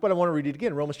last week, but I want to read it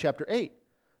again. Romans chapter 8,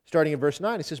 starting in verse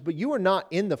 9. It says, "But you are not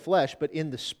in the flesh, but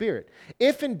in the Spirit,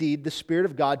 if indeed the Spirit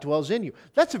of God dwells in you."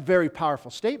 That's a very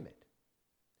powerful statement.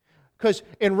 Because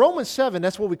in Romans 7,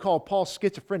 that's what we call Paul's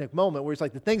schizophrenic moment, where he's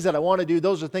like, the things that I want to do,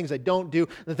 those are the things I don't do.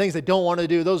 The things I don't want to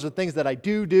do, those are the things that I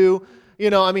do. You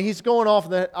know, I mean, he's going off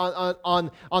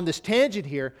on this tangent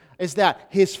here, is that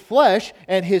his flesh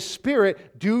and his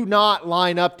spirit do not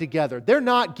line up together. They're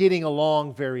not getting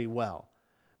along very well.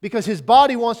 Because his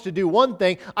body wants to do one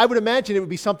thing. I would imagine it would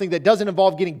be something that doesn't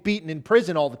involve getting beaten in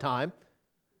prison all the time.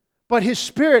 But his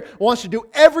spirit wants to do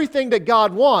everything that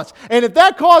God wants. And if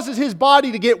that causes his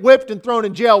body to get whipped and thrown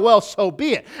in jail, well, so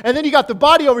be it. And then you got the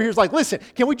body over here who's like, listen,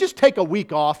 can we just take a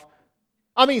week off?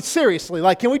 I mean, seriously,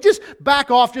 like, can we just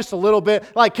back off just a little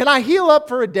bit? Like, can I heal up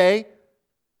for a day?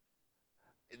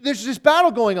 There's this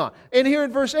battle going on. And here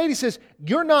in verse 8, he says,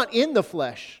 you're not in the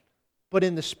flesh, but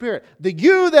in the Spirit. The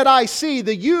you that I see,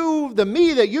 the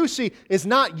me that you see, is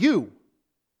not you.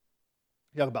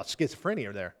 You talk about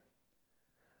schizophrenia there.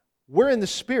 We're in the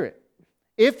Spirit.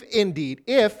 If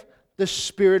the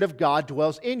Spirit of God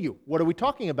dwells in you. What are we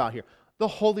talking about here? The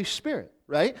Holy Spirit,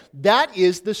 right? That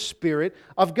is the Spirit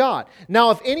of God.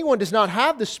 Now, if anyone does not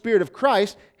have the Spirit of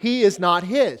Christ, he is not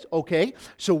his, okay?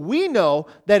 So we know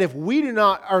that if we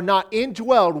are not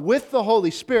indwelled with the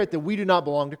Holy Spirit, that we do not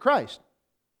belong to Christ,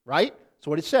 right? That's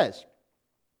what it says.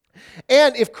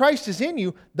 And if Christ is in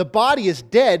you, the body is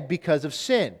dead because of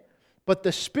sin, but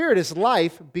the Spirit is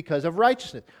life because of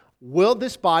righteousness. Will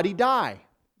this body die?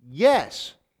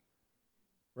 Yes.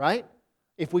 Right?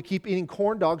 If we keep eating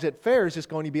corn dogs at fairs, it's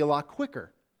going to be a lot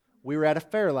quicker. We were at a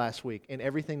fair last week, and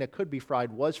everything that could be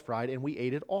fried was fried, and we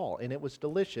ate it all, and it was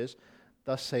delicious.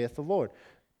 Thus saith the Lord.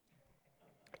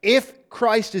 If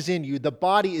Christ is in you, the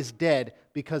body is dead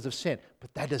because of sin.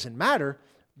 But that doesn't matter,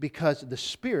 because the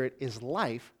Spirit is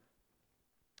life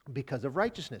because of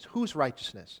righteousness. Whose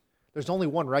righteousness? There's only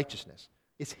one righteousness.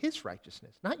 It's His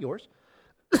righteousness, not yours.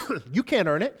 You can't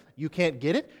earn it. You can't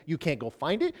get it. You can't go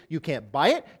find it. You can't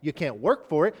buy it. You can't work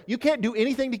for it. You can't do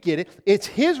anything to get it. It's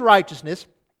His righteousness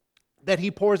that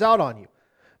He pours out on you.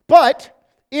 But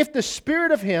if the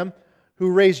Spirit of Him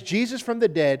who raised Jesus from the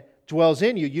dead dwells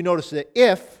in you, you notice that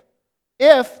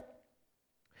if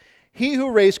He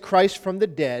who raised Christ from the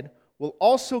dead will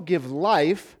also give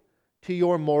life to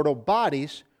your mortal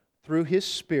bodies through His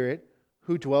Spirit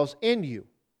who dwells in you.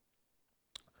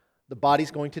 The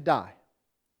body's going to die.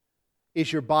 Is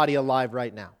your body alive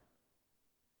right now?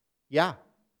 Yeah.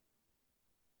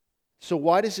 So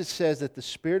why does it say that the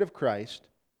Spirit of Christ,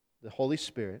 the Holy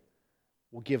Spirit,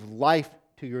 will give life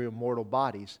to your immortal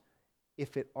bodies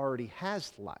if it already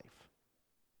has life?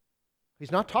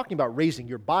 He's not talking about raising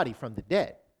your body from the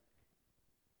dead.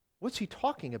 What's he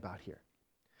talking about here?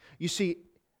 You see,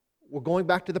 we're going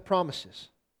back to the promises.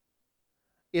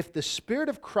 If the Spirit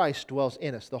of Christ dwells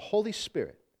in us, the Holy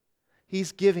Spirit,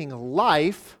 He's giving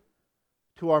life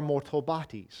to our mortal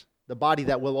bodies, the body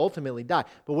that will ultimately die.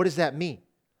 But what does that mean?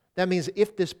 That means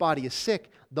if this body is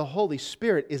sick, the Holy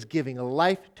Spirit is giving a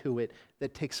life to it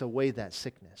that takes away that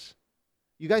sickness.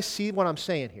 You guys see what I'm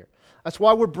saying here? That's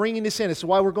why we're bringing this in. This is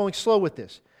why we're going slow with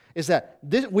this. Is that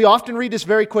we often read this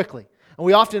very quickly. And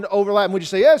we often overlap and we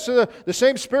just say, yes, so the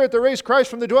same Spirit that raised Christ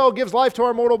from the dead gives life to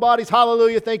our mortal bodies.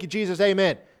 Hallelujah. Thank you, Jesus.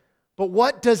 Amen. But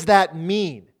what does that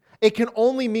mean? It can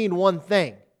only mean one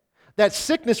thing. That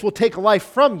sickness will take life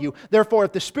from you. Therefore,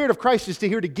 if the Spirit of Christ is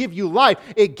here to give you life,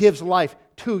 it gives life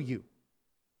to you.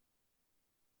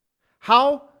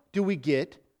 How do we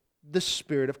get the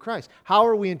Spirit of Christ. How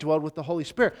are we indwelled with the Holy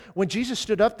Spirit? When Jesus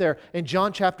stood up there in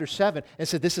John chapter 7 and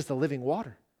said, "This is the living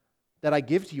water that I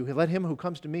give to you. Let him who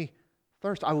comes to me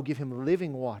thirst. I will give him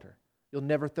living water. You'll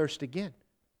never thirst again."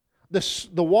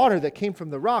 The water that came from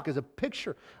the rock is a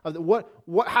picture of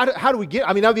how do we get it?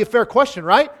 I mean, that would be a fair question,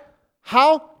 right?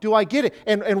 How do I get it?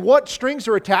 And what strings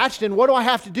are attached and what do I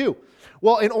have to do?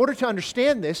 Well, in order to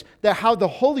understand this, that how the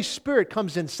Holy Spirit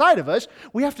comes inside of us,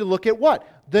 we have to look at what?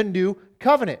 The new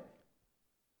covenant.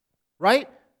 Right?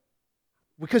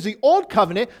 Because the old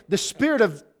covenant, the Spirit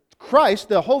of Christ,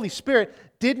 the Holy Spirit,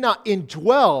 did not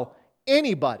indwell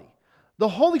anybody. The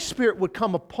Holy Spirit would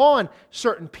come upon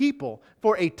certain people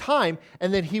for a time,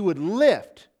 and then He would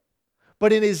lift.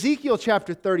 But in Ezekiel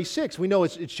chapter 36, we know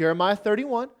it's Jeremiah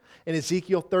 31, and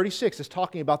Ezekiel 36 is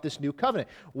talking about this new covenant.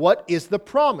 What is the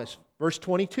promise? Verse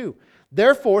 22,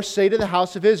 "Therefore say to the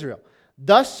house of Israel,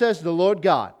 Thus says the Lord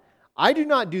God, I do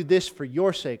not do this for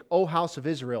your sake, O house of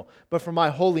Israel, but for my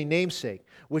holy name's sake,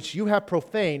 which you have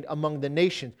profaned among the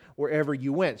nations wherever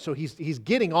you went." So he's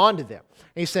getting on to them.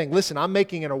 And he's saying, listen, I'm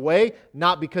making it a way,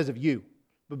 not because of you,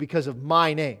 but because of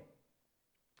my name.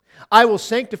 "I will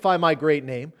sanctify my great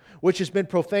name, which has been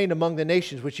profaned among the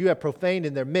nations, which you have profaned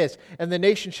in their midst. And the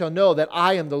nations shall know that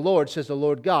I am the Lord, says the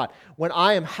Lord God, when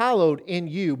I am hallowed in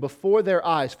you before their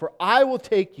eyes. For I will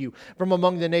take you from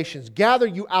among the nations, gather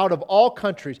you out of all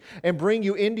countries, and bring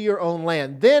you into your own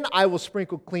land. Then I will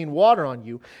sprinkle clean water on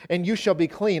you, and you shall be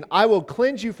clean. I will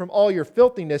cleanse you from all your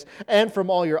filthiness and from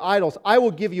all your idols. I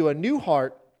will give you a new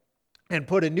heart and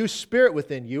put a new spirit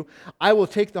within you. I will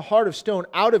take the heart of stone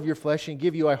out of your flesh and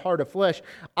give you a heart of flesh.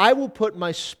 I will put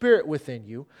my spirit within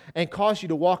you and cause you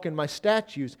to walk in my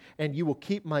statutes, and you will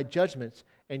keep my judgments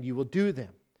and you will do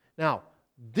them." Now,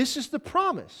 this is the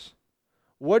promise.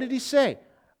 What did He say?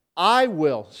 I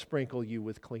will sprinkle you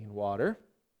with clean water.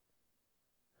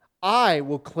 I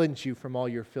will cleanse you from all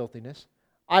your filthiness.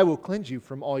 I will cleanse you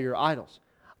from all your idols.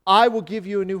 I will give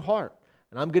you a new heart,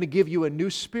 and I'm going to give you a new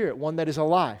spirit, one that is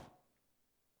alive.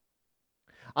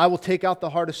 I will take out the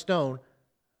heart of stone,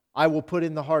 I will put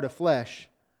in the heart of flesh,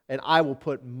 and I will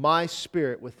put my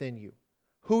spirit within you.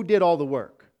 Who did all the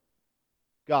work?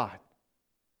 God.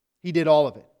 He did all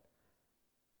of it.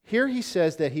 Here He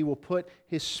says that He will put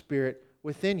His Spirit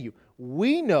within you.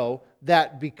 We know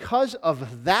that because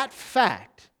of that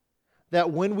fact,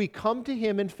 that when we come to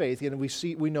Him in faith, and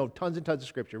we know tons and tons of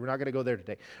Scripture, we're not going to go there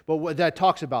today, but that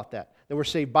talks about that we're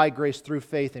saved by grace through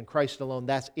faith in Christ alone,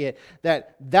 that's it.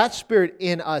 That Spirit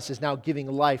in us is now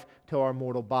giving life to our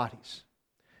mortal bodies.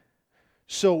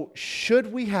 So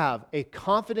should we have a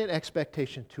confident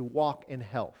expectation to walk in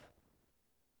health?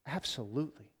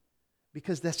 Absolutely.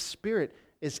 Because that Spirit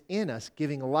is in us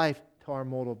giving life to our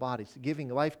mortal bodies, giving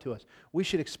life to us. We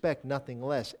should expect nothing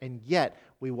less, and yet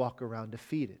we walk around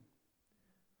defeated.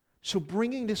 So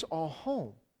bringing this all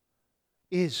home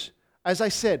is, as I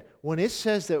said, when it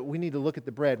says that we need to look at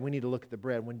the bread, we need to look at the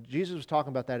bread. When Jesus was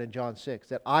talking about that in John 6,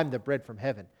 that I'm the bread from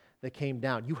heaven that came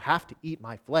down. You have to eat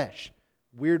my flesh.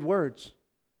 Weird words.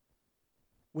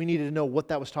 We needed to know what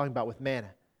that was talking about with manna,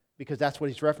 because that's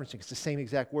what He's referencing. It's the same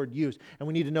exact word used. And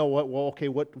we need to know,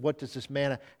 what does this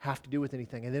manna have to do with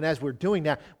anything? And then as we're doing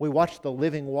that, we watch the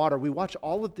living water. We watch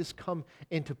all of this come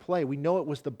into play. We know it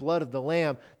was the blood of the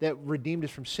Lamb that redeemed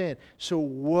us from sin. So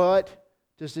what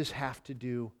does this have to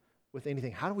do with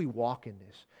anything? How do we walk in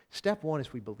this? Step one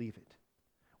is we believe it.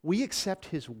 We accept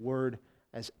His word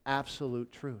as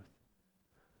absolute truth.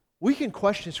 We can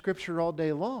question Scripture all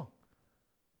day long,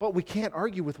 but we can't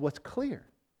argue with what's clear.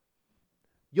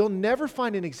 You'll never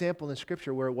find an example in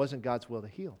Scripture where it wasn't God's will to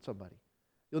heal somebody.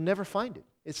 You'll never find it.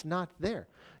 It's not there.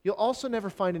 You'll also never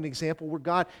find an example where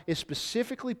God is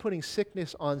specifically putting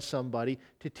sickness on somebody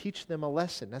to teach them a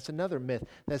lesson. That's another myth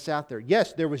that's out there.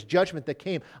 Yes, there was judgment that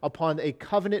came upon a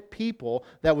covenant people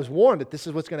that was warned that this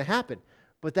is what's going to happen.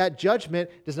 But that judgment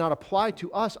does not apply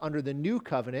to us under the new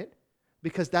covenant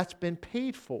because that's been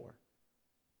paid for.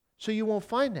 So you won't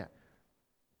find that.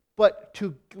 But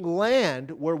to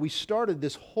land where we started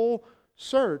this whole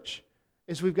search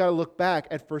is we've got to look back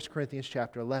at 1 Corinthians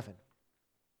chapter 11.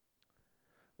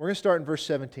 We're going to start in verse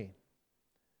 17.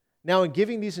 "Now in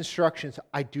giving these instructions,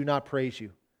 I do not praise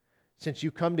you, since you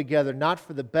come together not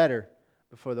for the better,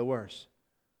 but for the worse."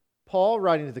 Paul,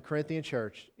 writing to the Corinthian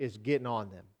church, is getting on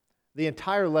them. The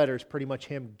entire letter is pretty much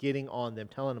him getting on them,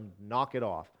 telling them to knock it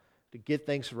off, to get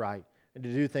things right, and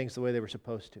to do things the way they were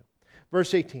supposed to.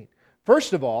 Verse 18.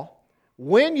 "First of all,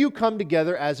 when you come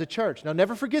together as a church." Now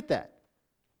never forget that.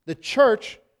 The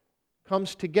church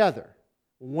comes together.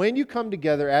 When you come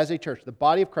together as a church, the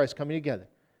body of Christ coming together,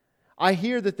 "I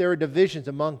hear that there are divisions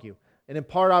among you, and in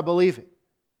part I believe it.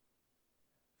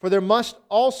 For there must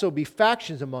also be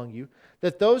factions among you,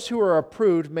 that those who are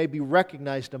approved may be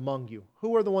recognized among you.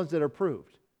 Who are the ones that are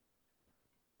approved?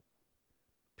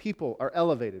 People are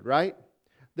elevated, right?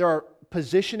 There are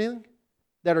positioning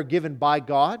that are given by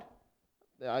God.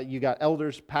 You got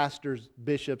elders, pastors,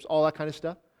 bishops, all that kind of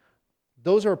stuff.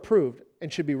 Those are approved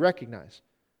and should be recognized.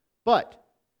 But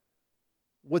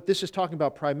what this is talking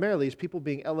about primarily is people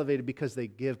being elevated because they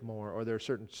give more or they're a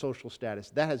certain social status.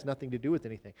 That has nothing to do with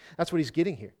anything. That's what he's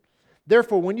getting here.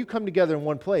 Therefore, when you come together in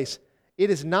one place,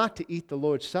 it is not to eat the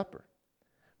Lord's Supper.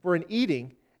 For in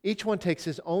eating, each one takes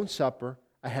his own supper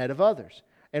ahead of others.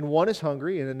 And one is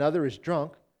hungry and another is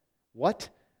drunk. What?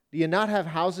 Do you not have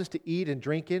houses to eat and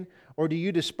drink in? Or do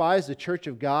you despise the church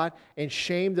of God and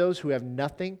shame those who have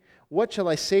nothing? What shall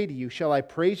I say to you? Shall I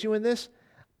praise you in this?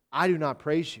 I do not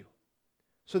praise you.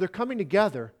 So they're coming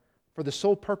together for the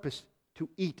sole purpose to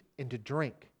eat and to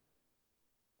drink.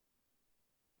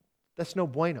 That's no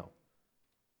bueno.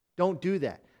 Don't do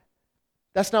that.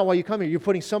 That's not why you come here. You're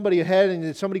putting somebody ahead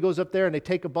and somebody goes up there and they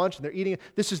take a bunch and they're eating it.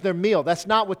 This is their meal. That's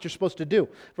not what you're supposed to do.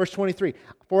 Verse 23,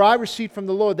 for I received from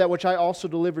the Lord that which I also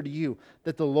delivered to you,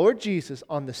 that the Lord Jesus,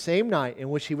 on the same night in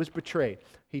which he was betrayed,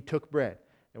 he took bread.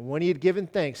 And when he had given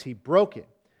thanks, he broke it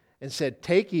and said,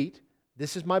 take, eat.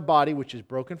 This is my body which is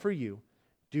broken for you.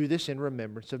 Do this in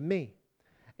remembrance of me.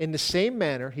 In the same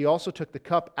manner, he also took the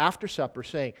cup after supper,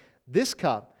 saying, this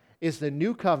cup is the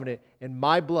new covenant in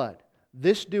my blood.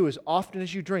 This do as often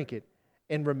as you drink it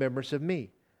in remembrance of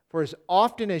me. For as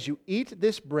often as you eat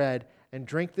this bread and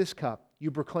drink this cup,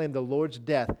 you proclaim the Lord's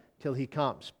death till he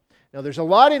comes. Now there's a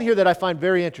lot in here that I find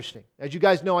very interesting. As you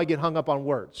guys know, I get hung up on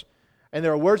words. And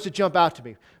there are words that jump out to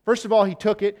me. First of all, he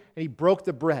took it and he broke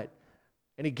the bread.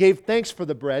 And he gave thanks for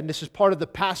the bread. And this is part of the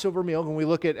Passover meal. When we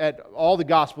look at all the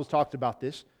Gospels talked about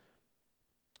this.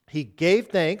 He gave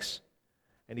thanks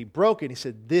and he broke it. He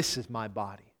said, this is my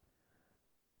body,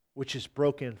 which is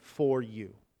broken for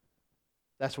you.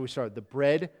 That's where we started. The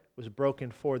bread was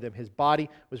broken for them. His body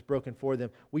was broken for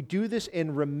them. We do this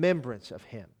in remembrance of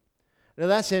him. Now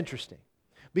that's interesting.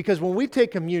 Because when we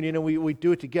take communion and we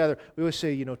do it together, we always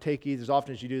say, take, eat as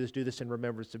often as you do this in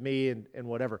remembrance of me and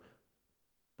whatever.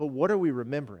 But what are we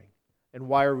remembering? And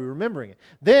why are we remembering it?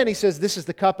 Then he says, this is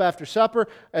the cup after supper,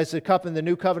 as the cup in the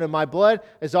new covenant of my blood.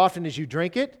 As often as you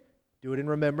drink it, do it in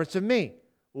remembrance of me.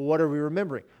 Well, what are we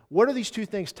remembering? What are these two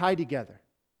things tied together?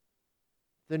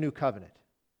 The new covenant.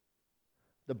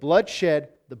 The blood shed,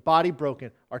 the body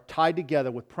broken are tied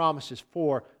together with promises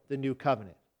for the new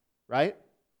covenant. Right?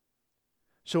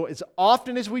 So as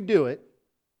often as we do it,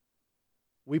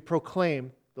 we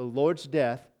proclaim the Lord's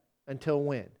death until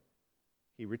when?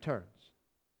 He returns.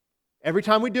 Every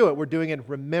time we do it, we're doing it in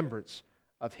remembrance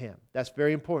of him. That's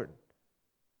very important.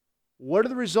 What are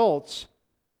the results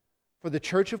for the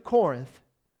church of Corinth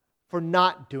for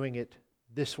not doing it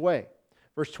this way?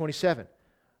 Verse 27.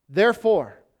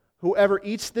 Therefore, whoever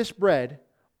eats this bread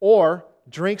or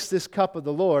drinks this cup of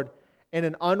the Lord in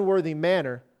an unworthy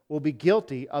manner will be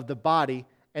guilty of the body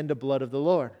and the blood of the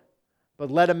Lord. But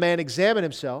let a man examine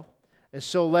himself, and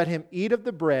so let him eat of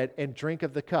the bread and drink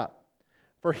of the cup.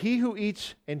 For he who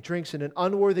eats and drinks in an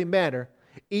unworthy manner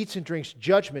eats and drinks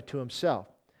judgment to himself,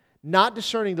 not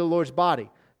discerning the Lord's body.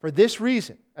 For this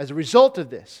reason, as a result of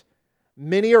this,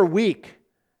 many are weak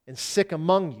and sick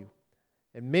among you,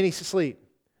 and many sleep.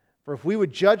 For if we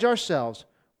would judge ourselves,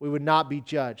 we would not be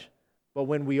judged. But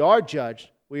when we are judged,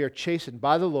 we are chastened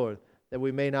by the Lord, that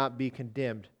we may not be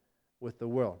condemned with the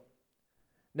world.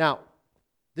 Now,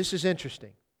 this is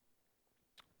interesting,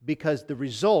 because the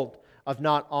result of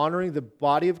not honoring the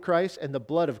body of Christ and the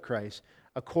blood of Christ,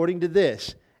 according to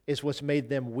this, is what's made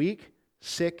them weak,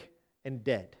 sick, and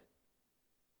dead.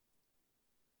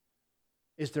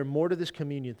 Is there more to this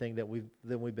communion thing than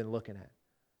we've been looking at?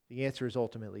 The answer is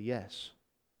ultimately yes.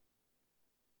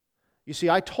 You see,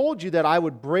 I told you that I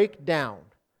would break down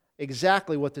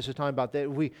exactly what this is talking about, that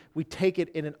we take it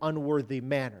in an unworthy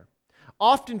manner.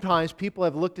 Oftentimes, people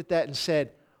have looked at that and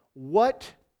said,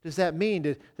 what does that mean?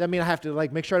 Does that mean I have to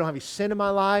make sure I don't have any sin in my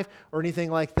life or anything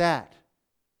like that?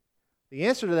 The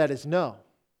answer to that is no.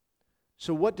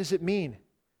 So what does it mean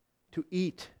to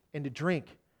eat and to drink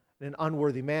in an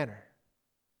unworthy manner?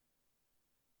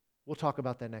 We'll talk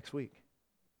about that next week.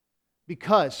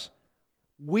 Because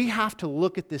we have to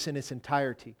look at this in its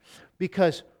entirety.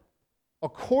 Because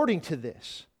according to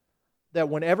this, that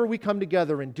whenever we come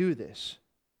together and do this,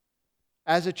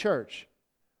 as a church,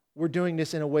 we're doing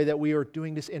this in a way that we are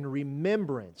doing this in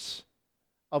remembrance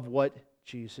of what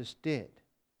Jesus did.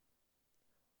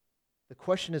 The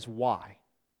question is why?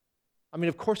 I mean,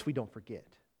 of course we don't forget.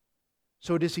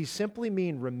 So does he simply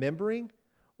mean remembering,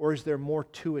 or is there more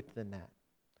to it than that?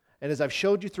 And as I've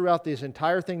showed you throughout this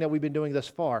entire thing that we've been doing thus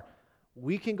far,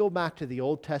 we can go back to the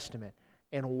Old Testament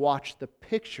and watch the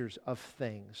pictures of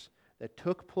things that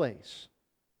took place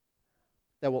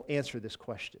that will answer this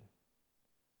question.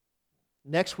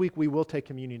 Next week, we will take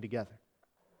communion together.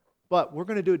 But we're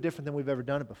going to do it different than we've ever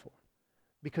done it before,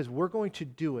 because we're going to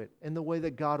do it in the way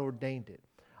that God ordained it.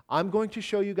 I'm going to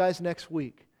show you guys next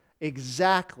week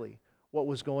exactly what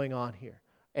was going on here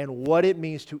and what it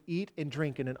means to eat and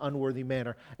drink in an unworthy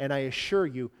manner. And I assure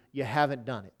you, you haven't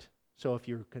done it. So if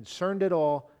you're concerned at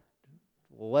all,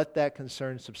 let that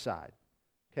concern subside.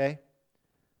 Okay?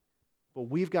 But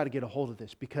we've got to get a hold of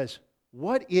this, because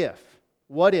what if,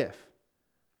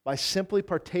 by simply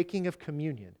partaking of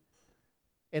communion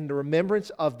in the remembrance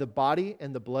of the body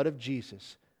and the blood of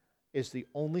Jesus is the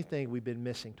only thing we've been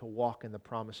missing to walk in the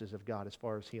promises of God as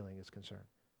far as healing is concerned?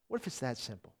 What if it's that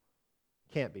simple?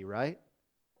 Can't be, right?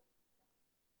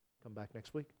 Come back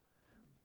next week.